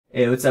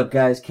Hey, what's up,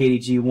 guys?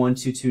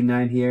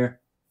 KDG1229 here.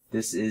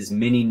 This is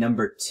mini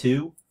number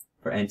 2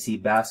 for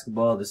NT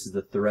Basketball. This is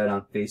the thread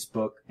on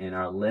Facebook and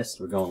our list.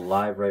 We're going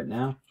live right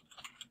now.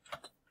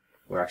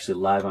 We're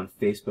actually live on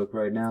Facebook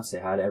right now.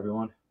 Say hi to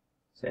everyone.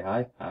 Say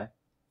hi. Hi.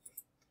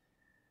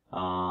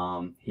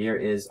 Here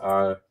is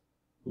our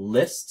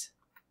list.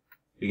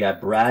 We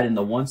got Brad in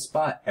the 1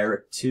 spot,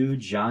 Eric 2,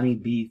 Johnny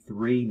B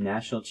 3,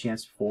 National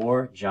Champs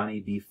 4, Johnny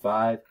B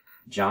 5,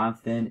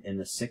 Jonathan in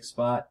the 6th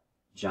spot,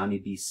 Johnny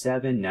B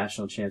 7,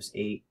 National Champs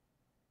 8,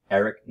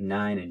 Eric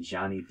 9, and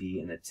Johnny B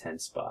in the 10th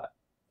spot.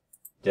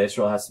 Dice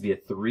roll has to be a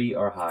 3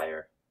 or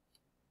higher.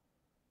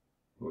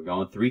 We're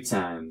going 3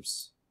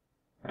 times.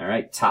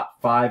 Alright,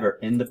 top 5 are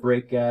in the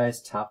break,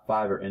 guys. Top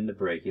 5 are in the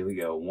break. Here we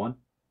go. 1.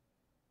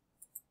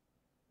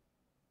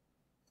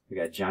 We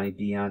got Johnny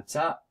B on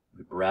top.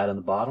 With Brad on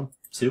the bottom.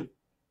 2.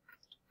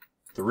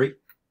 3.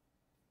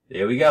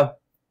 There we go.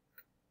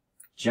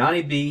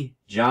 Johnny B,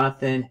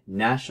 Jonathan,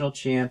 National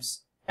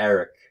Champs,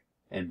 Eric,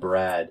 and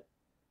Brad.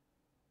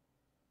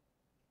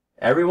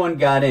 Everyone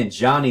got in.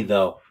 Johnny,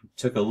 though,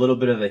 took a little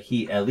bit of a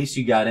heat. At least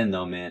you got in,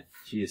 though, man.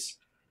 Jeez.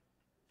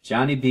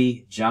 Johnny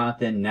B,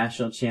 Jonathan,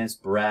 National Champs,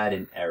 Brad,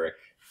 and Eric.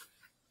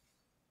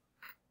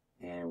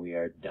 And we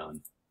are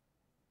done.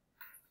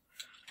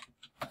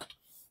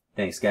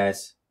 Thanks,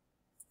 guys.